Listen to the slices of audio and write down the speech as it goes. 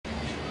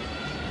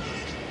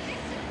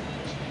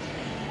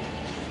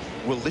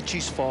Will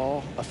Litchie's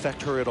fall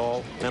affect her at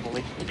all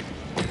mentally?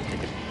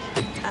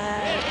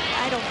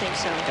 I don't think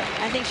so.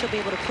 I think she'll be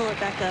able to pull it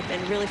back up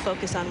and really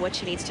focus on what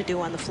she needs to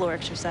do on the floor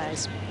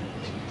exercise.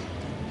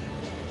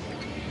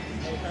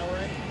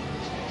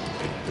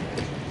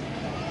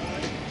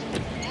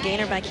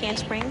 Gainer by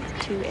handspring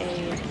to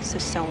a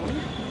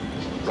Sassone.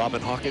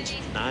 Robin Hawkins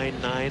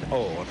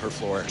 9-9-0 on her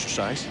floor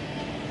exercise.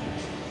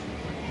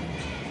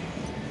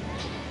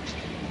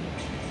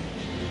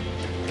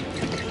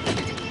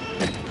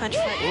 Punch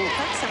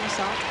front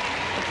somersault.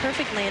 A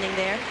perfect landing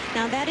there.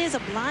 Now that is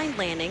a blind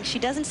landing. She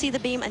doesn't see the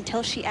beam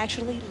until she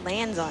actually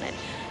lands on it.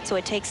 So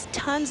it takes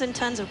tons and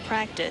tons of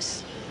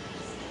practice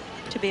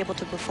to be able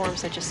to perform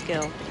such a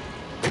skill.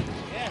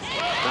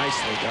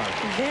 Nicely done.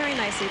 Very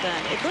nicely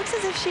done. It looks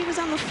as if she was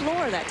on the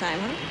floor that time,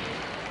 huh?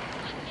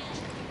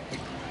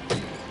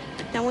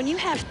 Now, when you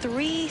have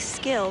 3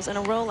 skills in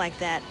a row like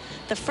that,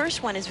 the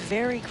first one is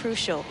very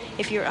crucial.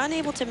 If you're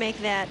unable to make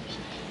that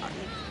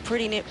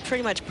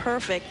pretty much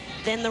perfect,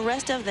 then the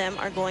rest of them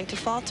are going to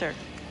falter.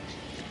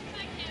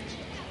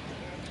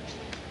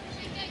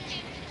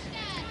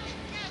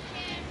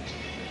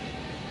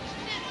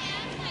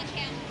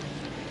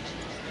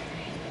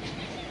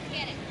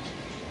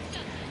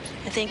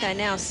 I think I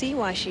now see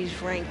why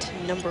she's ranked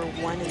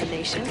 #1 in the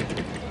nation.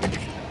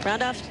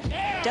 Round off,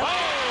 double,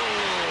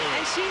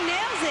 and she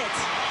nails it.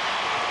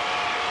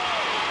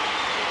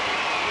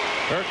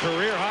 Her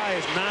career high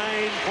is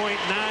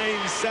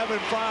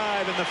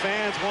 9.975, and the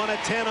fans want a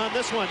 10 on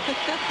this one.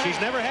 She's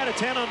never had a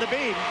 10 on the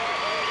beam.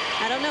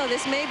 I don't know,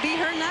 this may be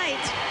her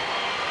night.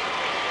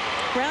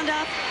 Round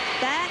off,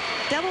 back,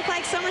 double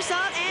pike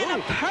somersault, and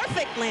a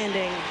perfect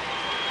landing.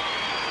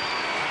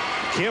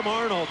 Kim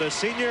Arnold, a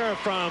senior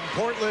from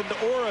Portland,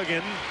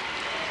 Oregon.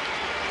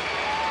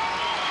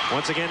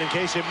 Once again, in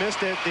case you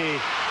missed it, the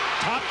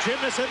top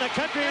gymnast in the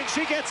country, and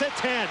she gets a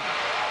 10.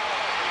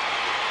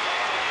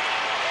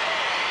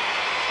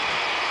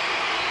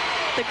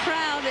 The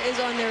crowd is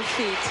on their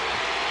feet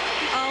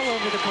all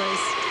over the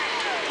place.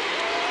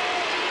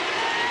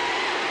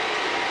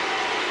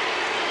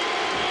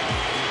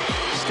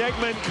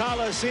 Stegman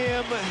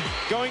Coliseum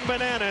going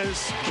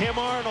bananas. Kim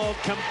Arnold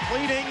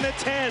completing the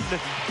 10.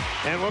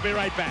 And we'll be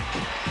right back.